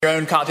Your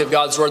own copy of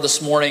God's Word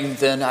this morning,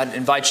 then I'd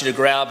invite you to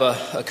grab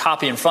a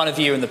copy in front of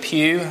you in the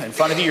pew, in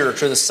front of you or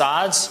to the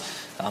sides.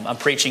 I'm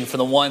preaching for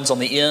the ones on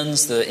the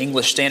ends, the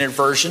English Standard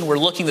Version. We're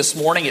looking this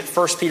morning at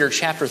 1 Peter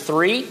chapter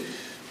 3,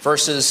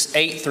 verses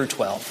 8 through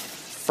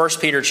 12. 1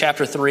 Peter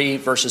chapter 3,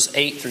 verses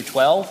 8 through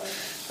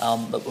 12.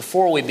 But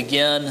before we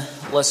begin,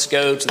 let's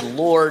go to the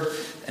Lord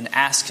and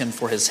ask Him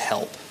for His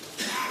help.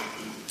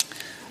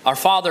 Our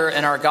Father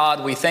and our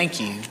God, we thank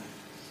you.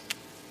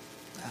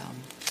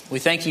 We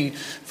thank you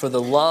for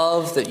the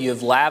love that you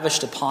have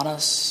lavished upon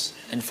us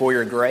and for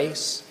your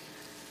grace,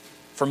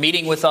 for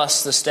meeting with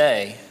us this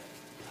day.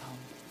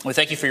 We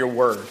thank you for your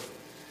word.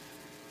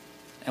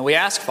 And we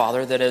ask,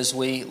 Father, that as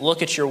we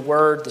look at your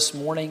word this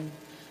morning,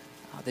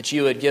 that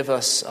you would give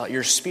us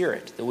your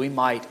spirit, that we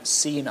might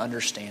see and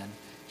understand,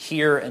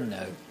 hear and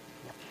know.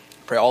 I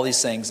pray all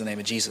these things in the name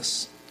of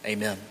Jesus.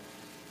 Amen.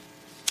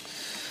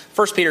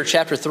 1 Peter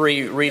chapter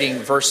 3, reading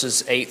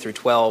verses 8 through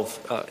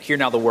 12. Hear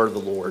now the word of the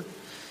Lord.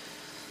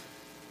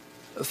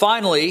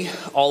 Finally,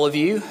 all of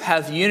you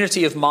have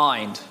unity of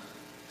mind,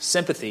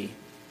 sympathy,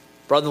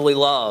 brotherly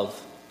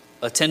love,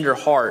 a tender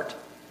heart,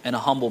 and a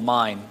humble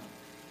mind.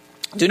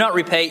 Do not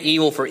repay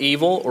evil for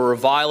evil or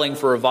reviling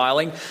for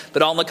reviling,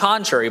 but on the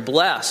contrary,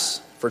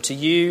 bless, for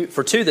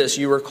to this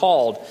you were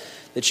called,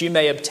 that you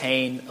may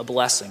obtain a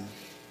blessing.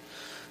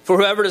 For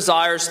whoever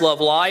desires to love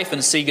life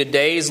and see good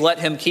days, let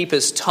him keep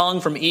his tongue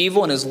from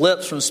evil and his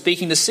lips from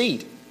speaking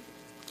deceit.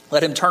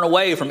 Let him turn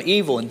away from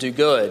evil and do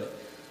good.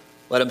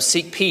 Let him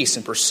seek peace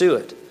and pursue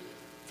it.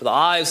 For the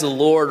eyes of the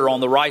Lord are on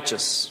the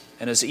righteous,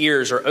 and his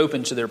ears are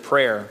open to their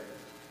prayer.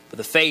 But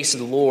the face of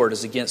the Lord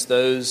is against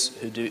those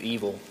who do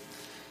evil.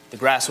 The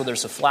grass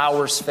withers, the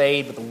flowers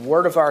fade, but the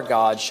word of our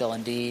God shall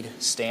indeed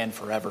stand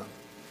forever.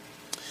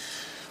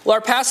 Well,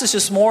 our passage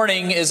this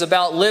morning is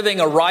about living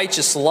a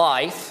righteous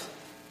life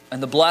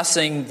and the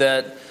blessing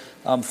that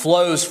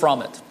flows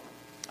from it.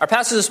 Our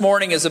passage this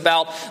morning is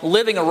about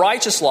living a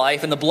righteous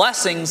life and the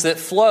blessings that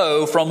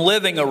flow from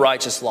living a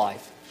righteous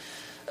life.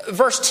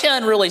 Verse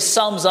 10 really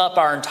sums up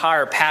our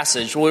entire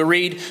passage. We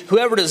read,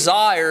 whoever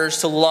desires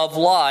to love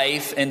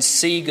life and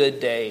see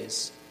good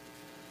days.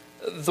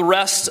 The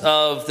rest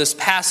of this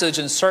passage,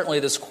 and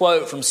certainly this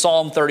quote from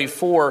Psalm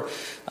 34,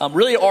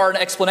 really are an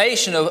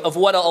explanation of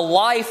what a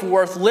life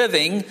worth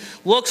living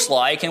looks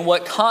like and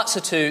what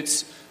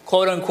constitutes,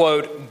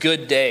 quote-unquote,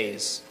 good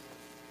days.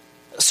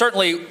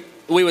 Certainly,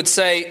 we would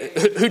say,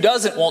 who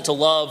doesn't want to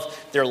love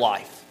their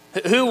life?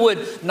 Who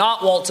would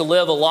not want to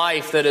live a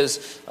life that is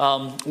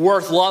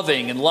worth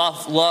loving and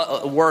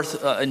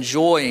worth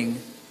enjoying?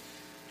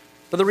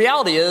 But the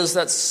reality is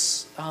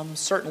that's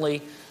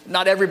certainly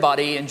not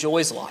everybody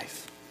enjoys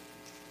life.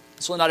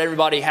 Certainly not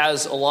everybody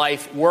has a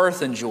life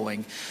worth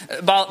enjoying.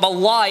 By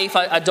life,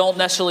 I don't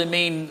necessarily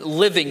mean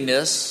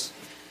livingness,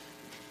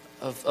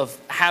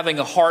 of having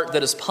a heart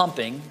that is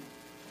pumping,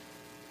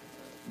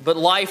 but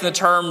life in the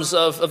terms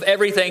of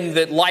everything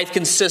that life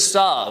consists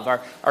of,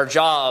 our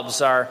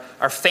jobs, our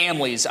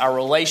families, our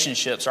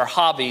relationships, our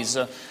hobbies,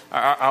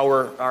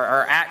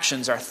 our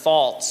actions, our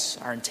thoughts,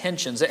 our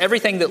intentions,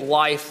 everything that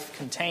life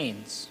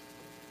contains.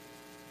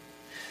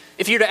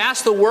 If you were to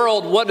ask the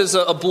world, what does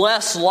a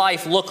blessed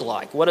life look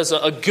like? What does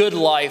a good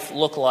life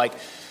look like?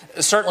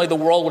 Certainly the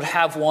world would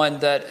have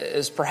one that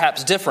is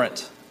perhaps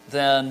different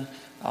than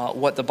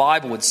what the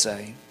Bible would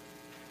say.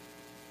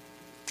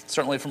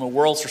 Certainly from a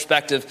world's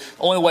perspective,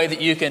 the only way that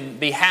you can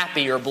be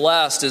happy or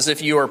blessed is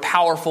if you are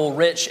powerful,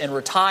 rich, and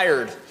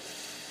retired.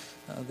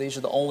 These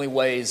are the only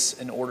ways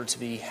in order to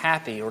be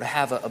happy or to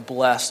have a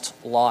blessed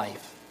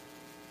life.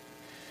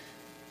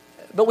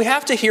 But we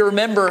have to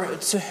remember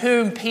to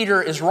whom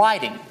Peter is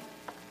writing.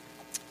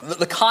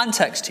 The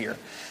context here.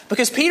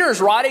 Because Peter is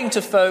writing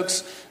to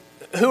folks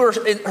who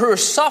are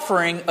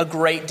suffering a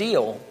great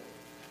deal.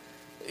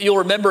 You'll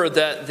remember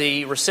that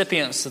the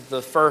recipients of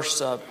the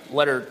first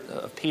letter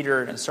of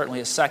Peter, and certainly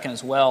his second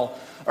as well,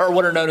 are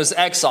what are known as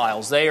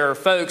exiles. They are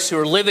folks who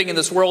are living in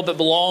this world but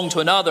belong to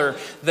another.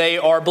 They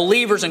are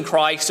believers in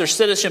Christ. Their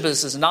citizenship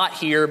is not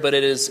here, but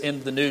it is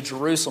in the New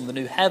Jerusalem, the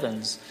new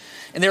heavens.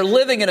 And they're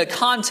living in a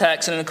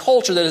context and in a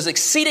culture that is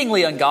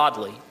exceedingly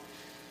ungodly.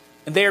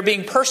 And they are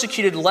being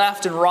persecuted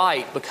left and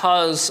right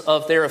because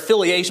of their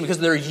affiliation, because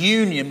of their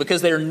union,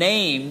 because they are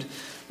named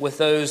with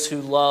those who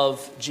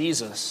love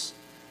Jesus.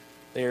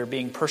 They are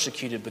being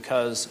persecuted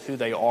because who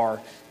they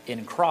are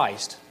in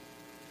Christ.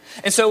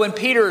 And so when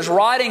Peter is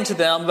writing to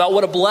them about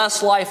what a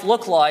blessed life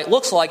looks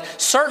like,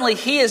 certainly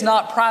he is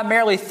not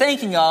primarily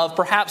thinking of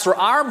perhaps where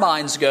our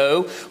minds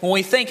go when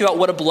we think about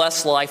what a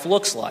blessed life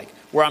looks like,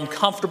 where I'm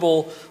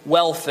comfortable,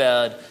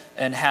 well-fed,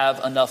 and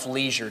have enough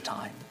leisure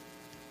time.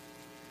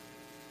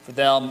 For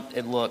them,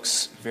 it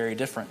looks very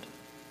different.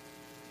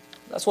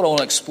 That's what I want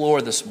to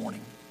explore this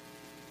morning.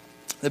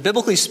 That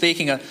biblically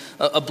speaking,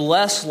 a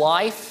blessed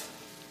life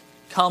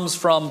comes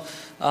from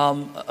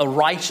a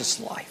righteous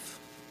life.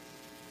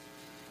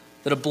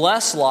 That a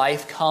blessed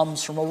life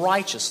comes from a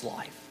righteous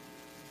life.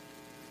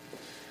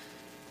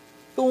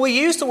 But when we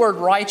use the word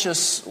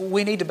righteous,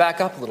 we need to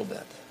back up a little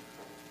bit.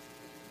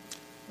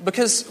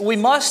 Because we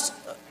must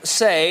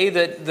say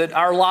that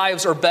our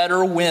lives are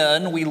better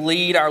when we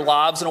lead our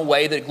lives in a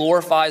way that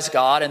glorifies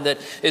God and that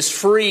is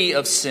free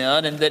of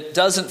sin and that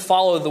doesn't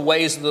follow the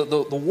ways of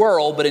the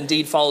world, but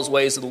indeed follows the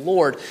ways of the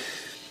Lord.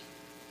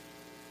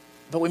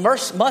 But we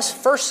must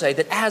first say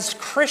that as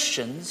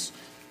Christians,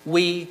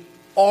 we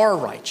are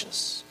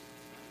righteous.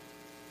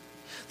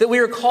 That we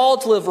are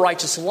called to live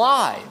righteous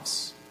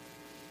lives.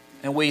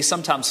 And we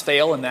sometimes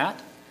fail in that.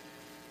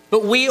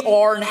 But we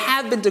are and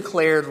have been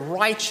declared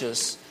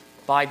righteous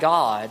by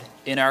God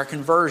in our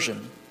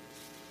conversion.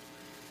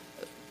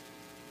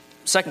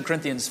 2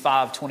 Corinthians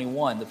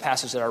 5:21, the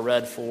passage that I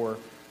read for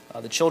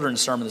the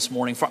children's sermon this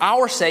morning. For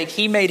our sake,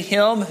 he made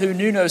him who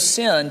knew no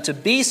sin to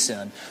be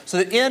sin, so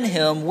that in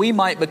him we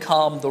might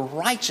become the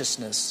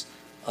righteousness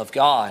of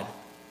God.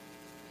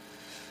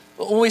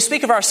 When we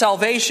speak of our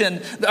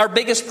salvation, our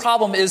biggest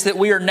problem is that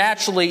we are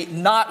naturally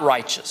not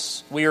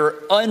righteous. We are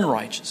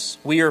unrighteous.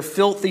 We are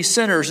filthy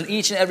sinners, and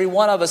each and every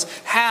one of us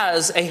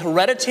has a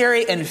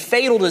hereditary and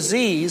fatal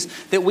disease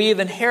that we have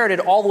inherited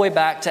all the way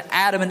back to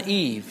Adam and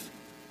Eve.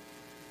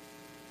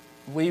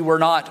 We were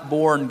not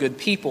born good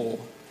people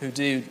who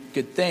do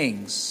good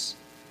things.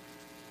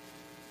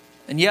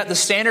 And yet the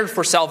standard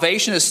for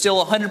salvation is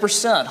still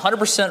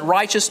 100%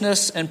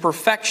 righteousness and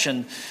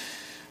perfection.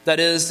 That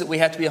is, that we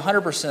have to be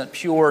 100%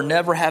 pure,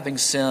 never having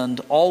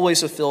sinned, always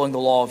fulfilling the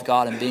law of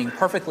God and being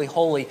perfectly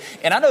holy.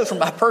 And I know from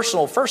my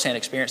personal firsthand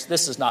experience,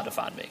 this does not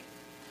define me.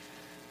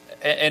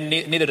 And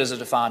neither does it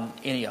define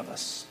any of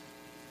us.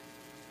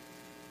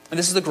 And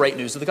this is the great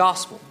news of the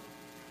gospel.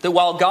 That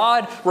while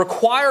God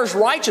requires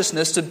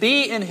righteousness to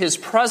be in his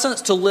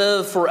presence, to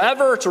live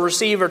forever, to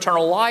receive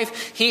eternal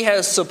life, he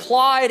has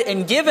supplied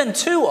and given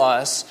to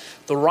us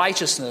the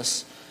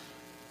righteousness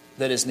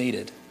that is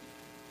needed.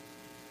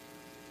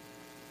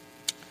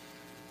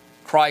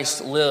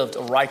 Christ lived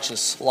a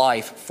righteous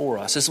life for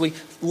us. As we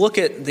look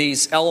at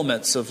these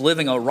elements of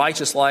living a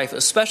righteous life,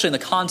 especially in the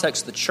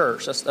context of the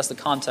church, that's the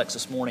context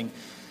this morning,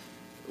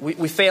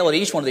 we fail at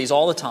each one of these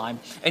all the time.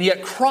 And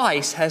yet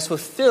Christ has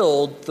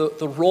fulfilled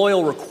the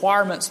royal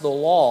requirements of the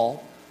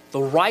law,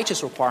 the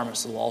righteous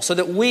requirements of the law, so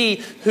that we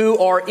who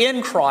are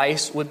in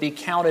Christ would be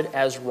counted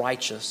as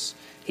righteous.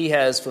 He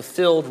has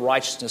fulfilled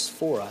righteousness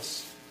for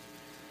us.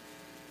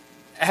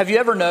 Have you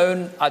ever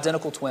known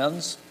identical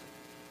twins?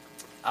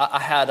 I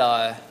had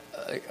a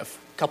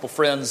couple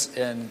friends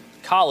in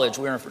college.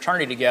 We were in a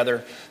fraternity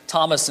together,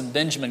 Thomas and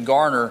Benjamin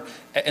Garner,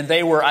 and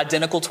they were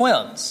identical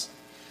twins.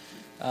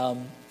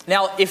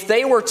 Now, if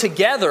they were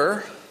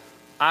together,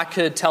 I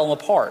could tell them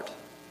apart.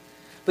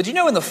 But you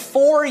know, in the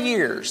 4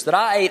 years that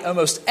I ate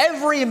almost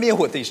every meal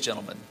with these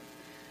gentlemen,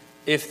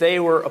 if they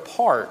were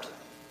apart,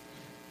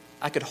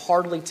 I could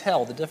hardly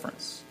tell the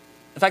difference.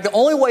 In fact, the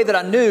only way that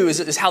I knew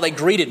is how they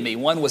greeted me.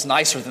 One was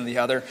nicer than the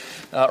other,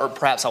 or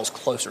perhaps I was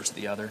closer to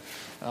the other.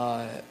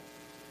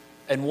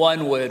 And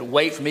one would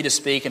wait for me to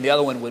speak, and the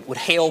other one would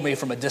hail me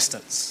from a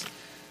distance.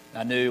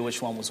 I knew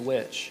which one was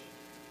which.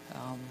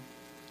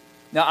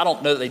 Now, I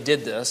don't know that they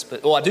did this,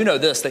 but I do know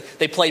this.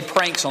 They played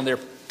pranks on their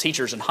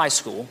teachers in high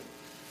school,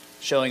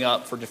 showing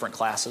up for different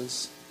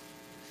classes.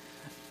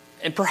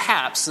 And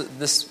perhaps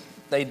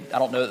I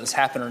don't know that this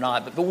happened or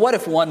not, but what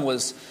if one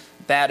was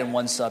bad in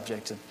one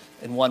subject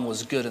and one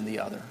was good in the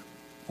other?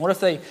 What if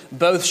they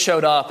both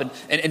showed up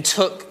and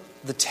took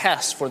the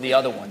test for the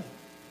other one?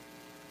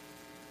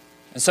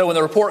 And so when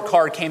the report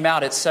card came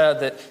out, it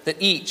said that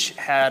each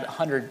had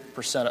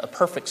 100%, a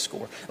perfect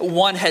score.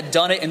 One had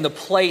done it in the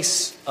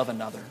place of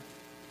another.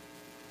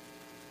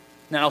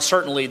 Now,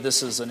 certainly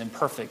this is an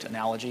imperfect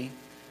analogy,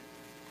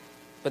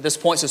 but this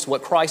points us to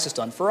what Christ has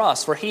done for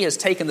us. For he has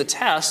taken the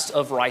test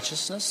of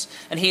righteousness,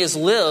 and he has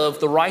lived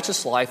the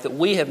righteous life that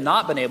we have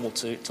not been able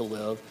to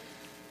live.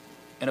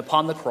 And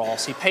upon the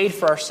cross, he paid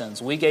for our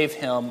sins. We gave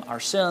him our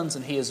sins,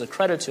 and he is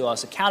accredited to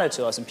us, accounted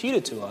to us,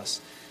 imputed to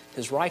us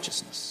his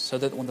righteousness. So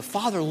that when the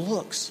Father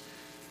looks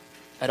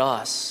at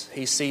us,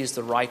 he sees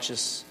the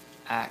righteous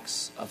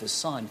acts of his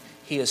Son.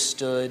 He has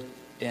stood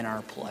in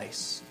our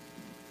place.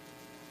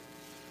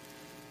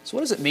 So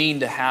what does it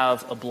mean to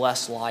have a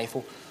blessed life?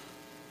 Well,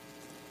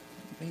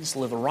 it means to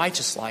live a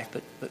righteous life.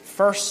 But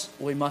first,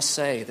 we must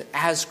say that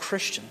as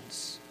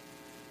Christians,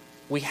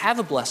 we have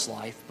a blessed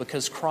life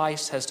because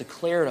Christ has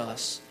declared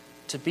us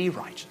to be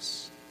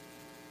righteous.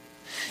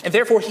 And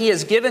therefore, he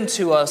has given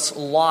to us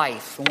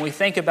life. When we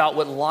think about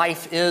what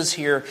life is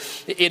here,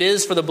 it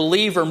is for the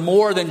believer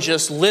more than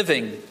just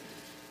living.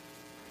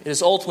 It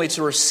is ultimately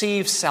to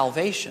receive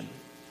salvation.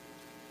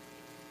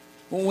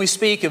 When we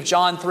speak of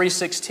John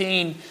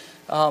 3:16,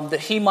 that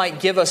he might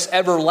give us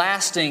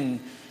everlasting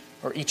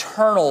or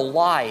eternal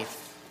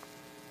life,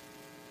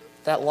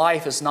 that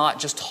life is not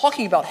just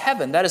talking about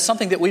heaven. That is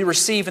something that we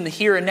receive in the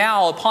here and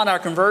now upon our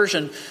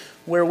conversion,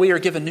 where we are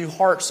given new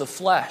hearts of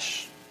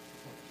flesh.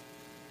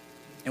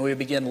 And we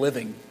begin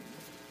living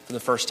for the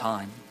first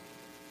time.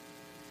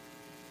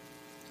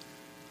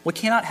 We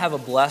cannot have a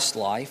blessed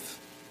life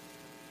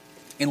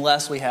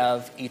unless we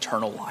have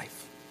eternal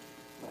life.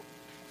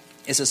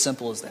 It's as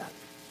simple as that.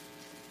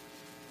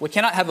 We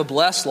cannot have a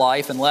blessed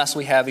life unless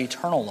we have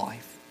eternal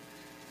life.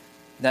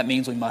 That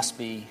means we must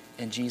be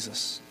in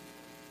Jesus.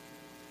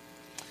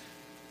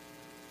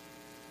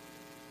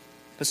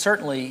 But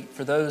certainly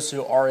for those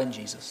who are in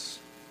Jesus,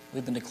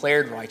 we've been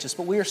declared righteous,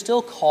 but we are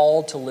still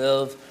called to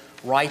live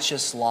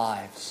righteous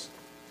lives.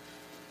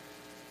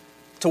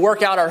 To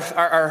work out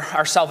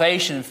our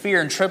salvation in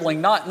fear and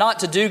trembling, not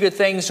to do good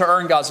things to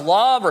earn God's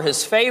love or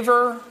His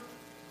favor,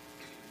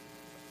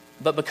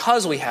 but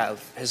because we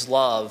have His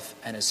love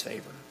and His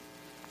favor.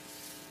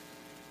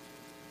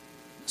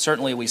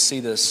 Certainly we see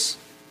this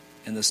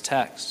in this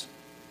text.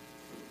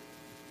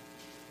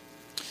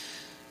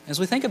 As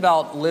we think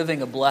about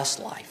living a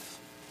blessed life,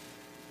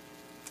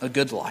 a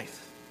good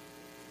life,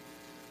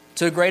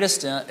 to a great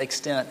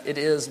extent, it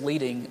is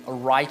leading a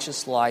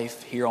righteous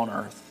life here on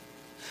earth.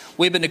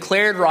 We've been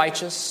declared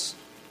righteous,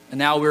 and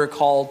now we're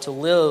called to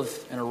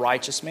live in a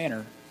righteous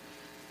manner.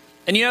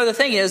 And you know, the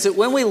thing is that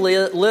when we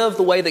live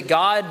the way that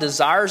God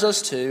desires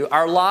us to,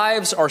 our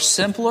lives are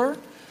simpler,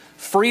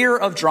 freer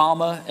of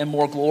drama, and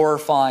more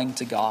glorifying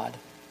to God.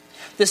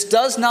 This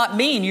does not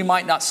mean you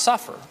might not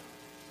suffer,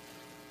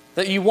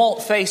 that you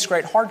won't face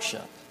great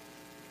hardship,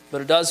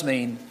 but it does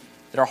mean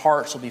that our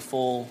hearts will be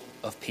full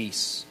of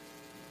peace.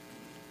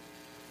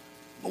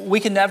 We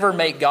can never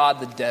make God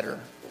the debtor.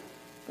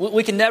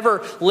 We can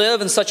never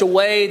live in such a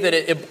way that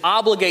it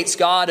obligates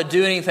God to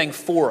do anything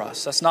for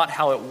us. That's not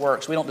how it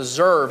works. We don't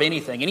deserve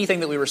anything. Anything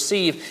that we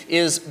receive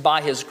is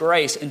by His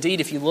grace. Indeed,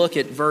 if you look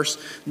at verse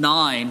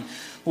 9,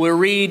 we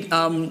read,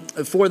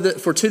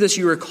 for to this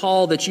you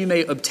recall that you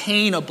may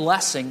obtain a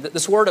blessing.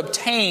 This word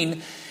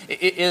obtain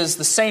is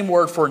the same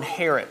word for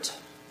inherit.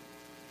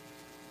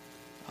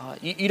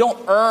 You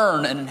don't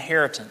earn an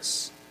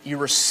inheritance. You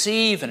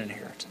receive an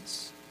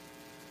inheritance.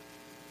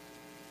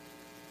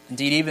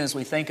 Indeed, even as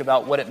we think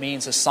about what it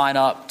means to sign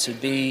up to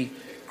be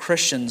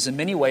Christians, in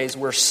many ways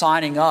we're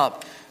signing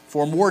up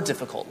for a more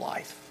difficult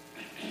life.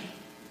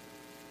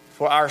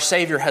 For our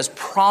Savior has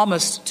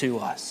promised to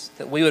us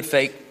that we would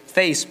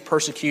face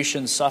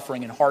persecution,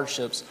 suffering, and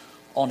hardships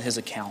on His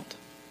account.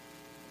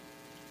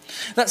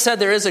 That said,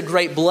 there is a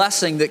great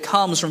blessing that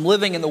comes from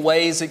living in the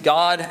ways that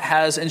God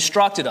has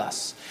instructed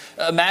us.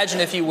 Imagine,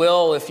 if you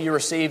will, if you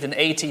received an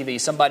ATV,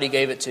 somebody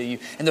gave it to you,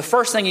 and the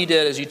first thing you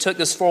did is you took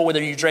this four-wheeler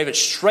and you drove it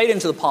straight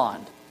into the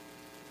pond.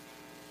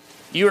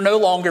 You are no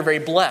longer very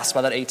blessed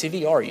by that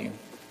ATV, are you?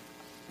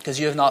 Because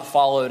you have not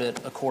followed it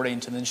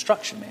according to the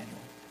instruction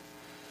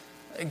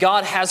manual.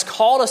 God has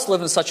called us to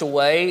live in such a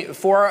way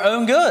for our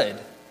own good,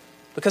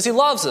 because He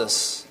loves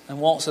us and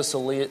wants us to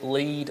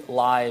lead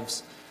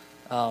lives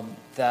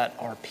that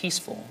are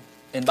peaceful,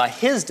 and by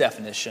His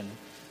definition,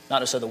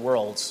 not just of the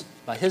world's,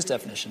 by His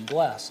definition,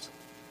 blessed.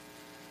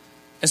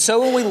 And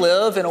so when we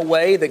live in a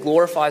way that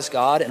glorifies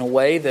God, in a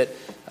way that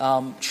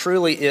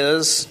truly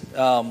is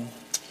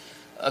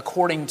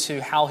according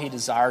to how He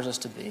desires us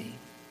to be,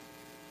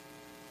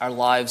 our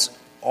lives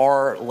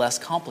are less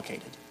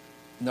complicated,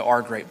 and there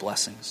are great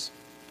blessings.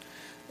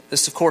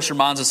 This, of course,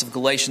 reminds us of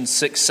Galatians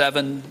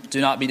 6:7. Do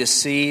not be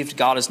deceived.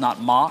 God is not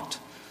mocked.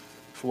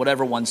 For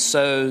whatever one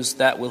sows,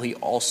 that will he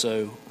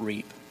also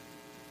reap.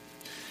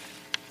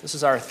 This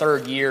is our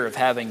third year of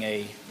having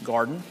a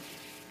garden,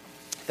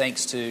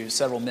 thanks to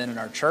several men in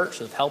our church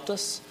who have helped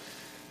us.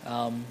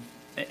 And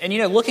you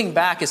know, looking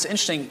back, it's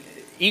interesting.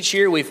 Each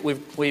year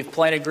we've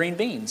planted green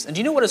beans. And do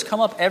you know what has come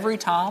up every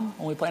time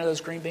when we planted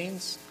those green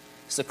beans?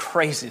 It's the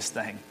craziest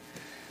thing.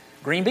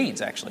 Green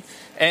beans, actually.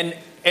 And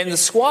the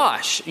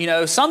squash, you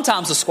know,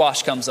 sometimes the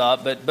squash comes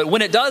up, but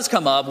when it does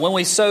come up, when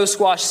we sow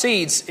squash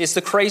seeds, it's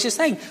the craziest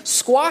thing.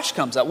 Squash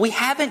comes up. We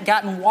haven't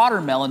gotten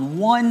watermelon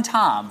one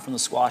time from the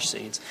squash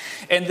seeds.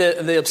 And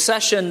the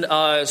obsession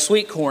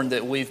sweet corn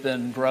that we've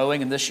been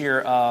growing, and this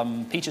year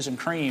peaches and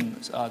cream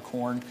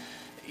corn,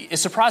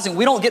 it's surprising.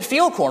 We don't get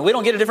field corn. We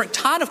don't get a different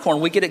kind of corn.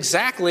 We get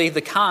exactly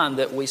the kind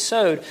that we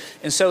sowed.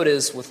 And so it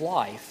is with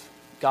life.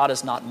 God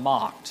is not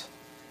mocked.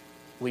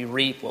 We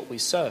reap what we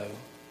sow.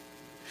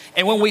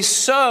 And when we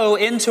sow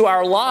into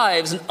our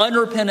lives an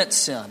unrepentant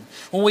sin,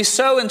 when we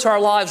sow into our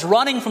lives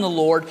running from the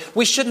Lord,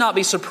 we should not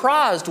be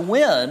surprised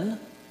when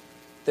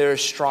there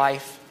is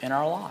strife in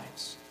our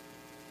lives.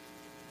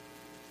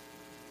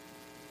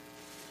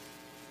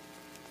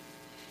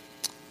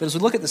 But as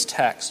we look at this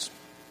text,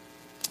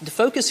 the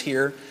focus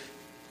here,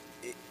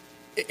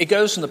 it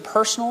goes from the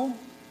personal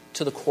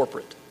to the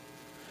corporate,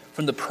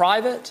 from the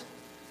private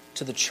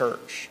to the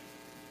church.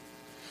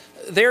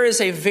 There is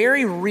a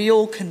very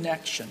real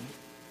connection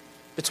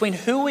between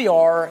who we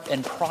are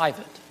in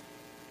private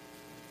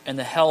and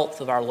the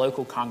health of our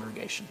local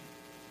congregation.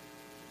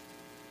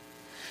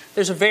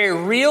 There's a very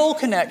real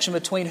connection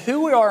between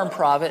who we are in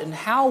private and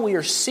how we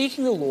are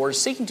seeking the Lord,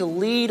 seeking to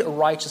lead a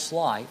righteous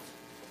life,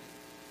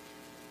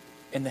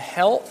 in the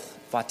health,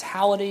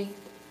 vitality,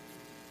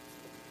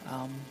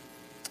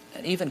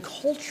 and even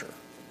culture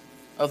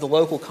of the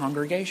local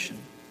congregation.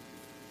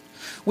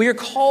 We are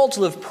called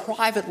to live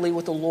privately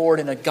with the Lord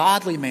in a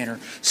godly manner,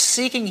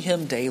 seeking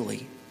Him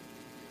daily.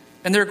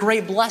 And there are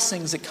great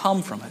blessings that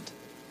come from it.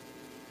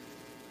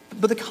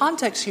 But the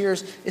context here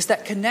is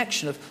that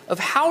connection of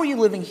how are you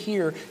living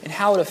here and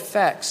how it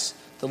affects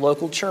the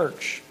local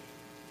church.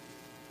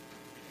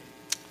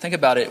 Think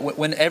about it.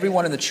 When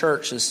everyone in the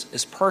church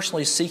is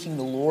personally seeking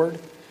the Lord,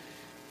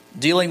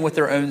 dealing with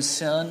their own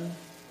sin,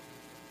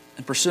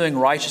 and pursuing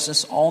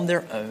righteousness on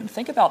their own,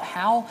 think about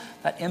how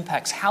that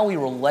impacts how we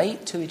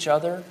relate to each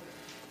other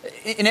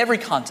in every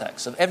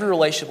context of every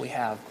relationship we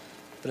have,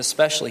 but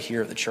especially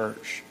here at the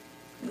church.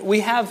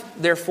 We have,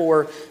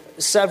 therefore,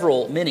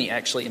 many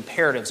actually,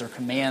 imperatives or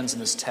commands in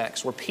this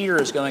text where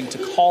Peter is going to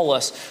call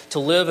us to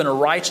live in a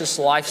righteous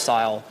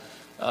lifestyle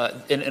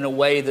in a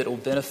way that will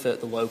benefit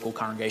the local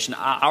congregation,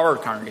 our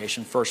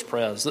congregation, First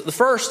Pres. The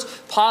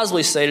first,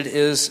 positively stated,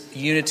 is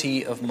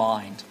unity of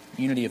mind.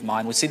 Unity of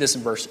mind. We see this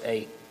in verse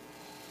 8.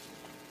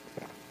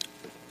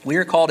 We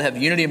are called to have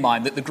unity of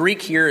mind. The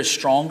Greek here is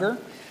stronger.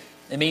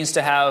 It means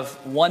to have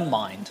one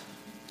mind.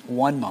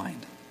 One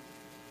mind.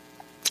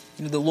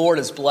 The Lord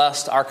has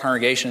blessed our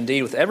congregation,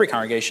 indeed with every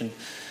congregation,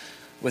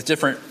 with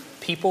different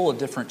people of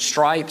different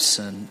stripes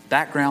and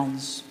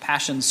backgrounds,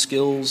 passions,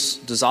 skills,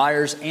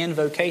 desires, and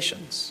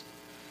vocations.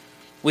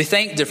 We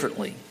think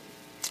differently.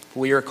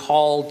 We are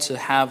called to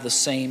have the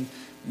same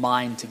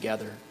mind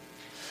together.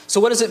 So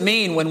what does it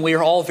mean when we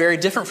are all very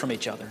different from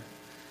each other?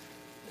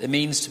 It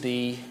means to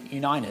be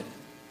united.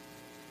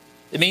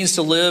 It means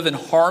to live in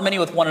harmony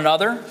with one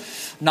another,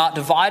 not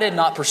divided,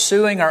 not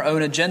pursuing our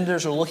own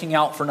agendas or looking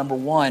out for number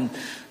one,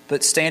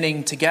 but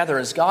standing together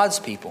as God's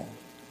people,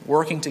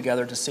 working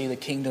together to see the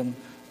kingdom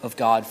of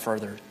God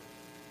furthered.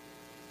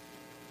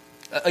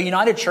 A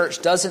united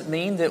church doesn't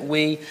mean that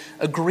we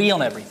agree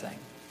on everything.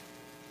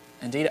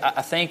 Indeed,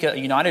 I think a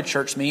united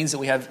church means that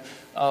we have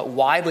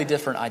widely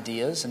different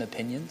ideas and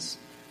opinions.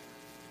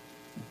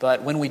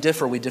 But when we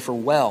differ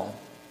well.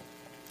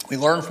 We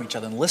learn from each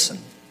other and listen.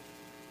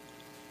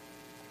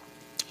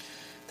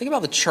 Think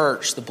about the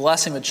church, the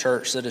blessing of the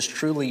church that is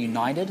truly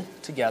united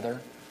together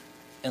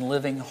and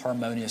living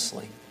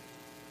harmoniously.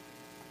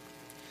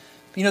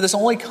 But this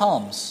only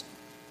comes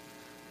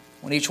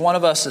when each one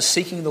of us is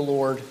seeking the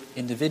Lord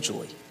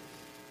individually,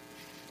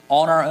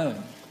 on our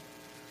own,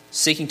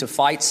 seeking to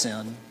fight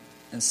sin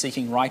and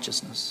seeking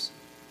righteousness.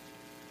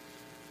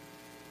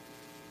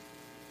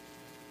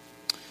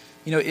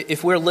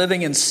 If we're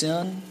living in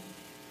sin,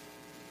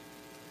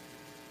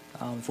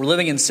 if we're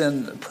living in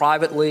sin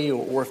privately,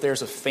 or if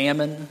there's a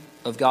famine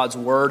of God's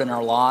word in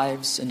our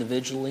lives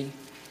individually,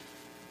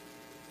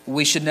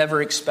 we should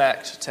never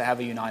expect to have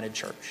a united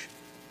church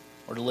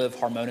or to live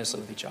harmoniously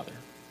with each other.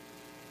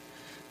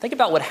 Think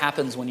about what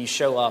happens when you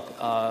show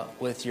up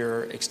with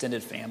your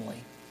extended family.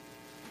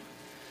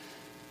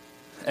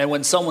 And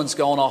when someone's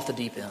gone off the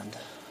deep end,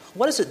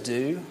 what does it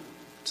do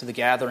to the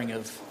gathering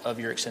of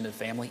your extended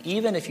family,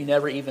 even if you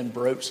never even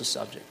broach the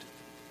subject?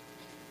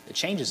 It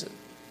changes it.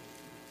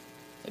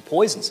 It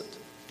poisons it.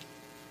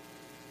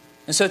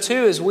 And so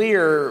too, as we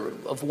are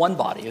of one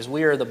body, as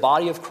we are the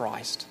body of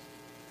Christ,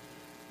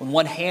 when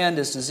one hand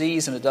is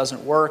diseased and it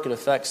doesn't work, it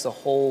affects the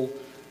whole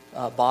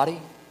body.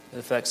 It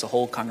affects the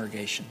whole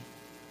congregation.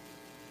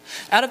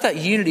 Out of that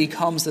unity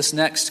comes this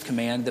next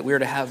command that we are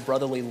to have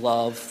brotherly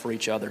love for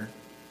each other.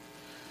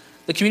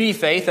 The community of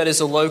faith, that is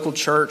a local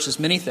church, is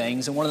many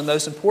things, and one of the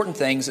most important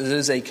things is it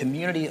is a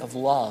community of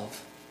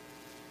love.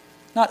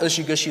 Not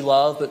ushy-gushy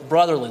love, but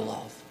brotherly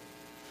love.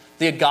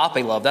 The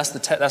agape love, that's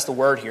the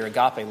word here,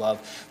 agape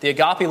love. The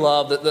agape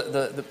love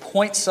that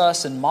points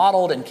us and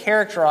modeled and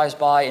characterized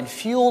by and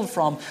fueled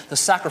from the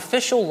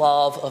sacrificial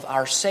love of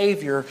our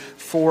Savior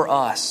for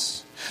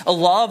us. A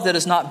love that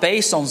is not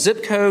based on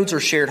zip codes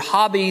or shared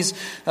hobbies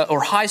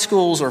or high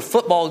schools or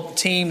football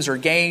teams or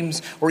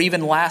games or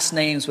even last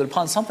names, but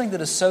upon something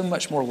that is so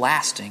much more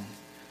lasting,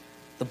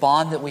 the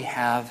bond that we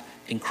have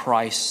in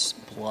Christ's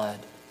blood.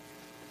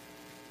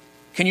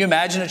 Can you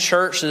imagine a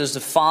church that is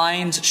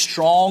defined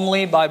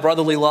strongly by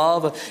brotherly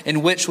love,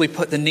 in which we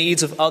put the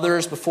needs of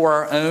others before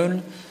our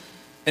own,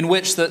 in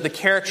which the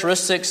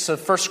characteristics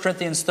of 1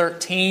 Corinthians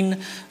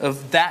 13,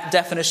 of that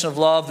definition of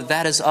love,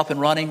 that is up and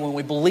running, when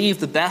we believe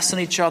the best in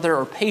each other,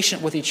 are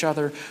patient with each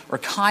other, are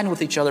kind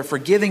with each other,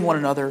 forgiving one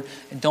another,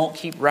 and don't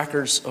keep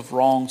records of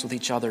wrongs with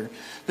each other.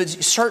 But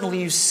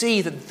certainly you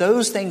see that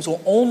those things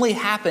will only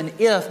happen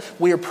if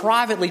we are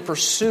privately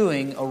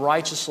pursuing a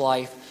righteous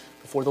life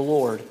before the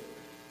Lord.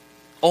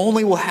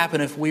 Only will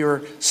happen if we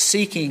are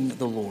seeking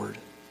the Lord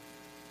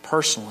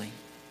personally.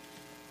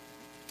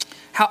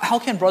 How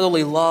can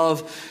brotherly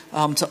love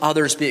to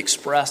others be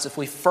expressed if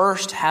we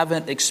first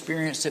haven't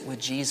experienced it with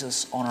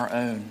Jesus on our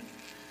own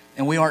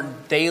and we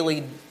aren't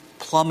daily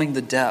plumbing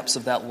the depths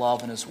of that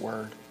love in His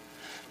Word?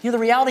 The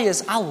reality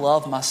is I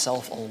love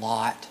myself a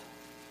lot.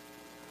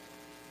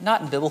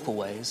 Not in biblical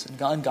ways,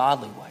 in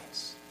ungodly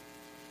ways.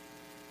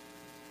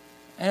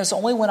 And it's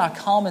only when I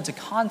come into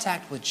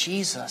contact with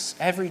Jesus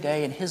every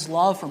day and His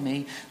love for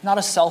me, not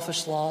a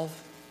selfish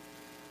love,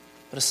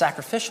 but a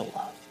sacrificial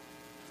love,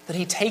 that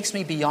He takes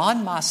me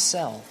beyond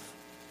myself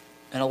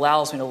and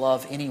allows me to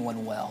love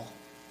anyone well,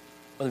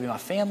 whether it be my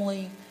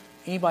family,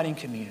 anybody in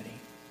community.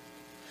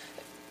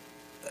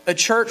 A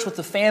church with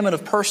the famine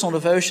of personal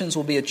devotions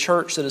will be a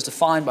church that is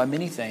defined by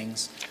many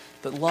things,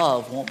 but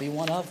love won't be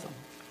one of them.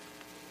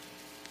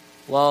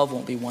 Love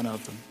won't be one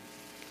of them.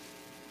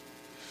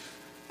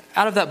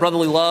 Out of that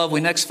brotherly love, we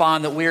next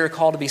find that we are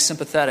called to be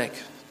sympathetic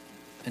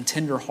and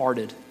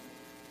tender-hearted.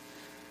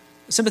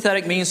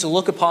 Sympathetic means to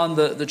look upon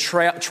the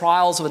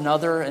trials of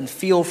another and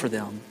feel for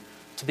them,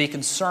 to be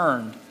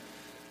concerned.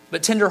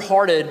 But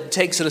tender-hearted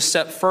takes it a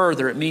step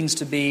further. It means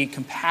to be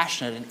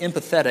compassionate and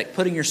empathetic,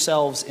 putting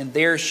yourselves in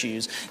their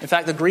shoes. In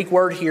fact, the Greek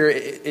word here,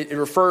 it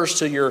refers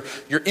to your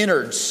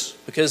innards,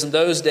 because in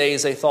those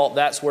days they thought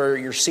that's where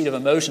your seat of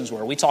emotions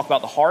were. We talk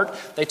about the heart,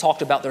 they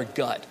talked about their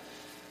gut.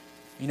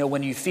 You know,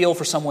 when you feel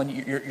for someone,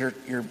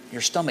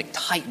 your stomach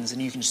tightens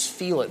and you can just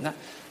feel it. And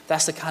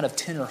that's the kind of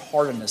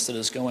tender-heartedness that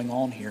is going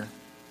on here.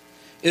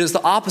 It is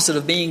the opposite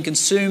of being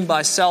consumed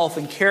by self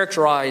and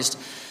characterized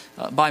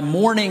by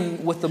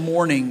mourning with the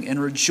mourning and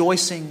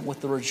rejoicing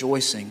with the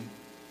rejoicing.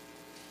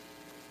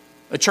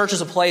 A church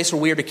is a place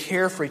where we are to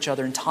care for each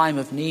other in time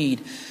of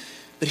need.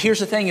 But here's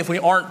the thing, if we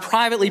aren't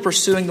privately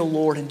pursuing the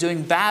Lord and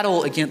doing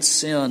battle against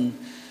sin,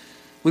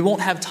 we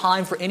won't have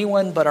time for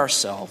anyone but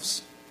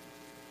ourselves.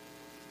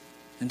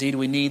 Indeed,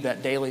 we need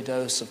that daily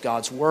dose of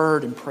God's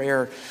word and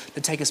prayer to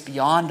take us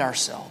beyond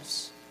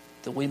ourselves,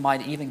 that we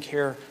might even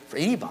care for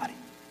anybody.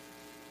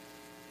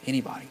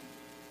 Anybody.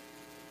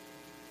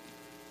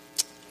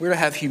 We're to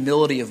have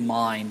humility of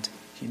mind.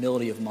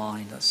 Humility of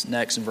mind. That's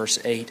next in verse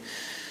 8.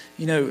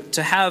 You know,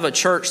 to have a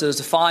church that is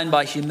defined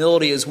by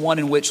humility is one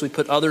in which we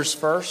put others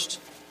first,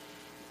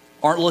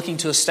 aren't looking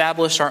to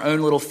establish our own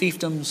little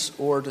fiefdoms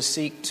or to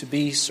seek to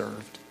be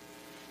served.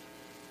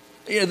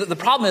 You know, the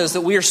problem is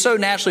that we are so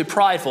naturally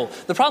prideful.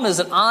 The problem is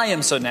that I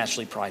am so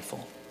naturally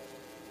prideful.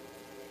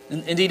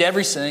 Indeed,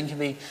 every sin can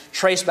be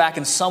traced back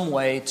in some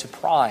way to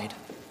pride.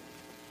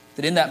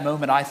 That in that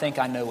moment, I think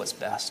I know what's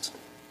best.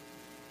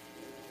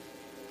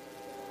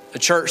 A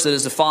church that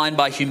is defined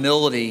by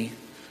humility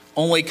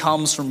only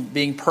comes from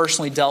being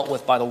personally dealt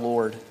with by the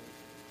Lord.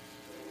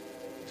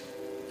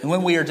 And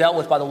when we are dealt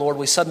with by the Lord,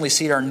 we suddenly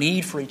see our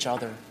need for each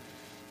other. And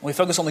we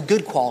focus on the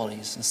good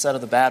qualities instead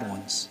of the bad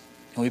ones.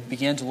 And we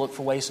begin to look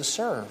for ways to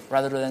serve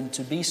rather than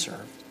to be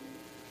served.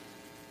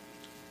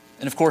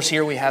 And of course,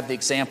 here we have the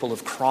example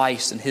of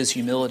Christ and his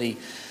humility.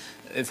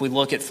 If we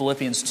look at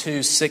Philippians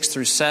 2, 6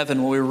 through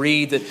 7, when we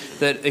read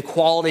that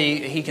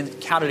equality, he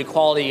counted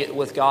equality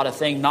with God a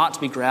thing not to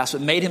be grasped,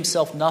 but made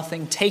himself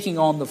nothing, taking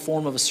on the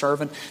form of a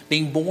servant,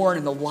 being born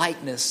in the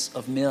likeness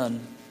of men.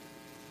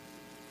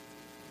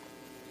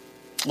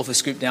 Well, if we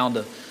scoop down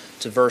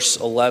to verse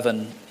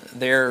 11,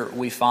 there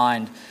we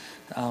find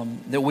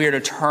that we are to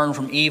turn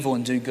from evil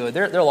and do good.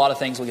 There are a lot of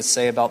things we could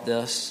say about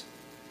this.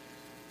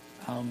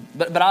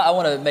 But I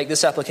want to make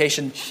this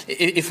application.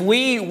 If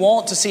we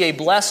want to see a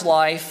blessed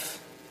life,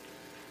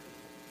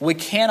 we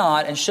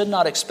cannot and should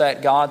not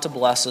expect God to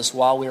bless us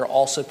while we are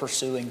also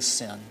pursuing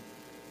sin.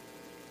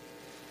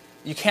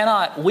 I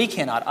cannot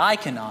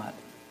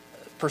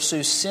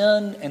pursue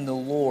sin and the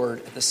Lord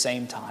at the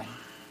same time.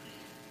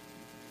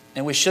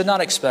 And we should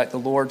not expect the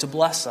Lord to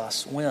bless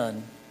us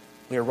when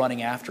we are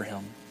running after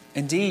him.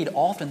 Indeed,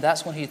 often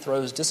that's when he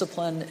throws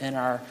discipline in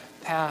our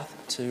path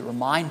to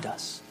remind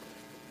us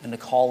and to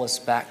call us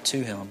back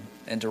to him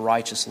and to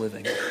righteous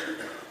living.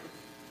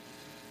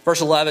 Verse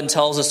 11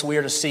 tells us we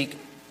are to seek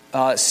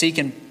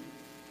and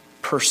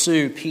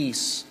pursue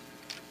peace.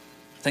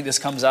 I think this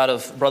comes out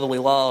of brotherly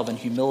love and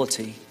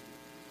humility.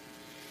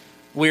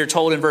 We are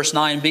told in verse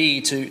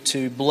 9b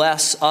to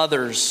bless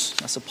others.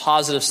 That's a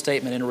positive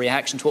statement in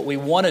reaction to what we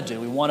want to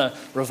do. We want to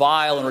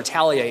revile and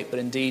retaliate, but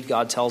indeed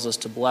God tells us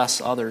to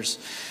bless others.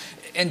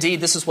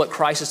 Indeed, this is what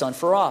Christ has done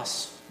for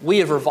us. We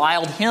have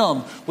reviled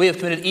him. We have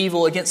committed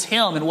evil against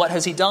him. And what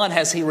has he done?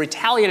 Has he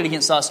retaliated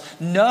against us?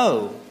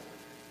 No.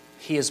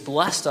 He has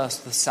blessed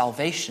us with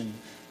salvation,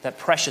 that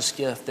precious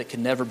gift that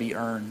can never be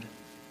earned.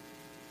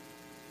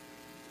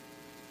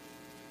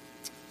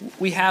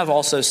 We have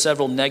also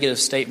several negative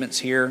statements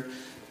here.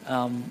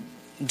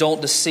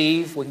 Don't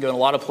deceive. We can go in a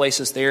lot of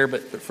places there,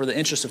 but for the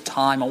interest of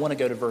time, I want to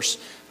go to verse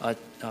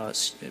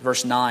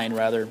 9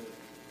 rather.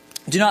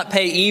 Do not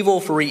pay evil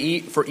for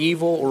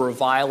evil or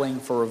reviling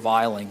for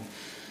reviling.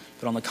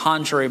 But on the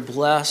contrary,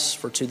 bless,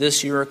 for to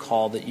this you are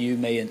called, that you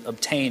may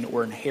obtain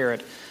or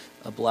inherit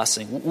a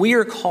blessing. We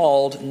are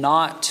called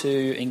not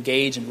to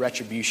engage in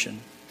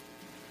retribution.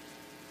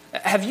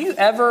 Have you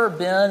ever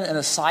been in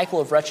a cycle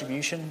of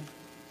retribution?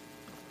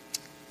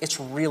 It's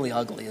really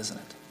ugly, isn't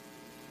it?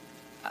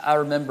 I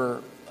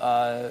remember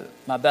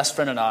my best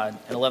friend and I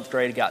in 11th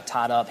grade got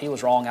tied up. He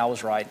was wrong, I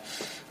was right.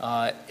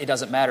 It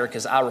doesn't matter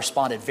because I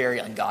responded very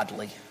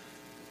ungodly.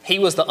 He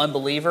was the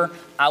unbeliever,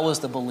 I was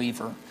the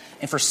believer.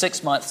 And for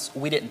 6 months,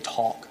 we didn't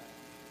talk.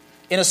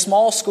 In a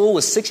small school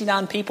with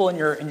 69 people in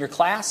your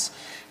class,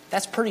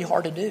 that's pretty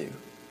hard to do.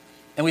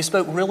 And we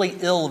spoke really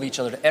ill of each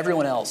other to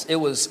everyone else. It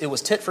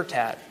was tit for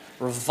tat.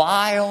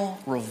 Revile,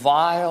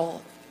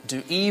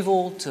 do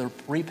evil to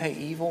repay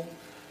evil.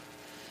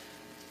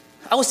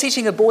 I was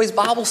teaching a boys'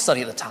 Bible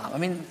study at the time. I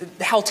mean,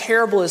 how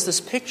terrible is this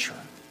picture?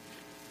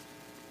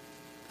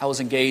 I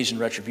was engaged in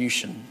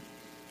retribution.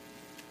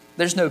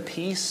 There's no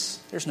peace.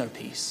 There's no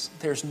peace.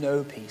 There's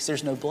no peace.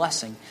 There's no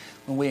blessing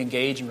when we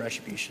engage in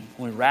retribution,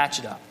 when we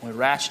ratchet up, when we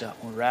ratchet up,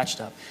 when we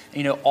ratchet up.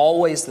 And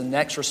always the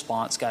next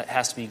response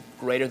has to be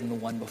greater than the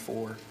one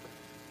before.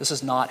 This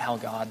is not how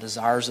God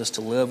desires us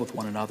to live with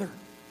one another.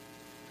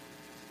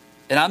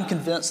 And I'm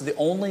convinced that the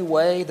only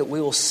way that we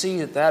will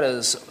see that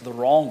is the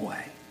wrong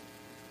way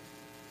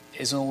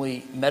is when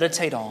we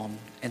meditate on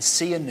and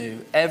see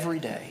anew every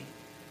day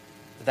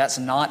that that's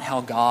not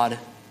how God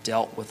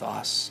dealt with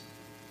us.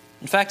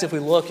 In fact, if we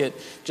look at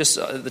just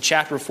the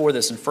chapter before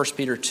this in 1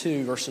 Peter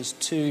 2,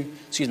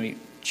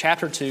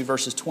 chapter 2,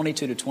 verses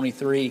 22 to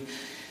 23,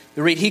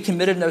 we read, "He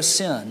committed no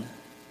sin,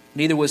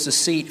 neither was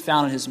deceit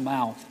found in his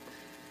mouth.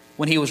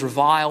 When he was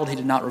reviled, he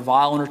did not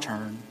revile in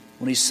return.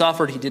 When he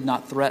suffered, he did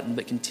not threaten,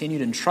 but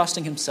continued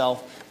entrusting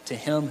himself to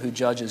him who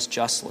judges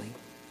justly."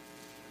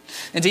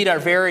 Indeed, our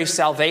very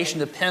salvation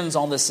depends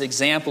on this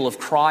example of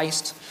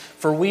Christ,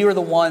 for we were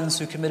the ones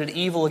who committed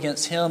evil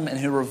against him and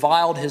who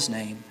reviled his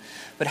name.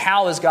 But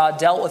how has God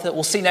dealt with it?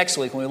 We'll see next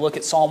week when we look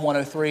at Psalm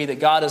 103 that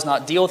God does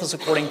not deal with us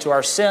according to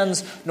our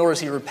sins, nor does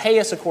he repay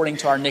us according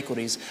to our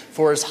iniquities.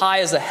 For as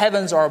high as the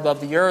heavens are above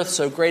the earth,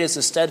 so great is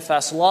his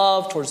steadfast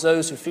love towards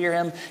those who fear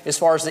him. As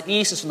far as the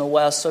east is from the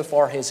west, so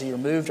far has he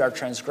removed our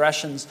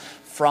transgressions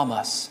from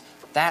us.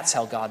 That's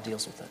how God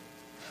deals with it.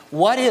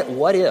 What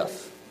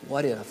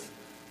if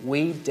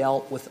we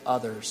dealt with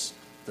others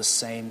the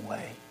same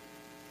way?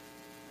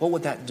 What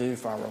would that do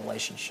for our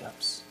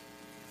relationships?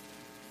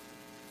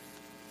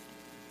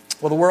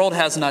 Well, the world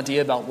has an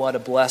idea about what a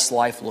blessed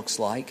life looks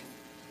like,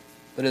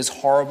 but it is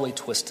horribly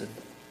twisted.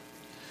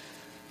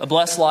 A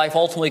blessed life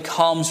ultimately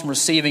comes from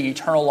receiving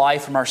eternal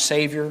life from our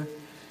Savior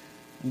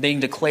and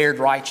being declared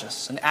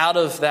righteous. And out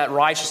of that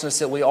righteousness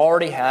that we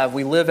already have,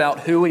 we live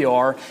out who we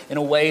are in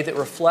a way that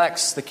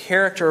reflects the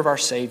character of our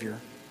Savior.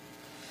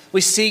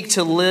 We seek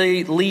to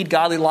lead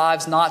godly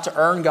lives not to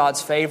earn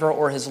God's favor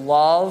or his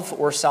love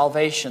or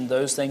salvation.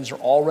 Those things are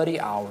already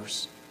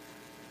ours.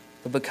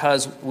 But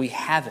because we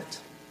have it.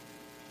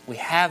 We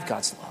have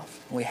God's love.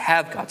 And we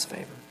have God's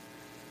favor.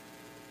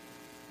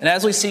 And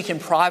as we seek him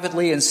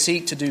privately and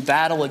seek to do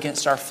battle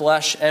against our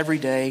flesh every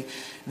day,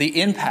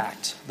 the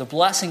impact, the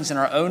blessings in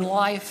our own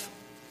life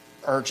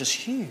are just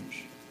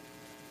huge.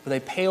 But they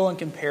pale in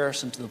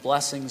comparison to the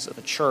blessings of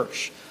a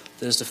church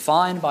that is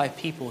defined by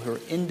people who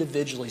are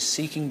individually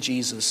seeking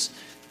Jesus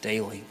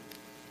daily.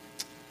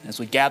 As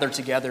we gather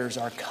together as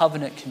our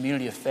covenant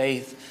community of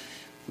faith,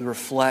 we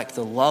reflect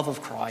the love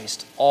of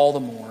Christ all the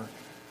more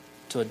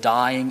to a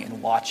dying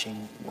and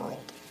watching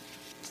world.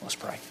 Let's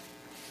pray.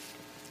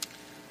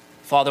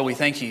 Father, we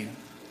thank you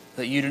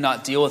that you do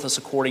not deal with us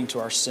according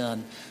to our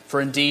sin. For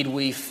indeed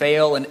we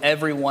fail in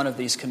every one of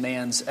these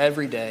commands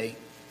every day.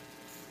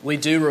 We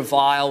do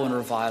revile when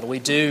reviled. We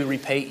do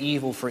repay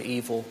evil for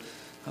evil.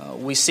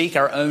 We seek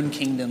our own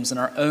kingdoms and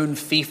our own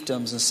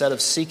fiefdoms instead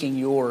of seeking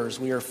yours.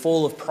 We are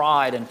full of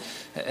pride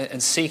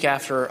and seek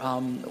after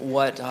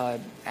what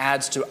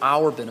adds to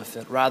our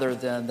benefit rather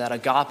than that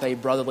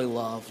agape brotherly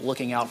love,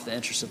 looking out for the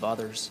interests of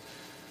others.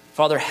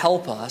 Father,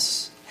 help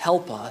us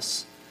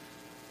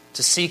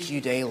to seek you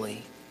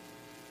daily,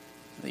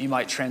 that you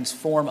might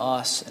transform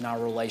us in our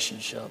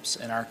relationships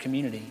and our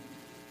community.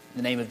 In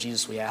the name of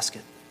Jesus we ask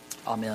it. Amen.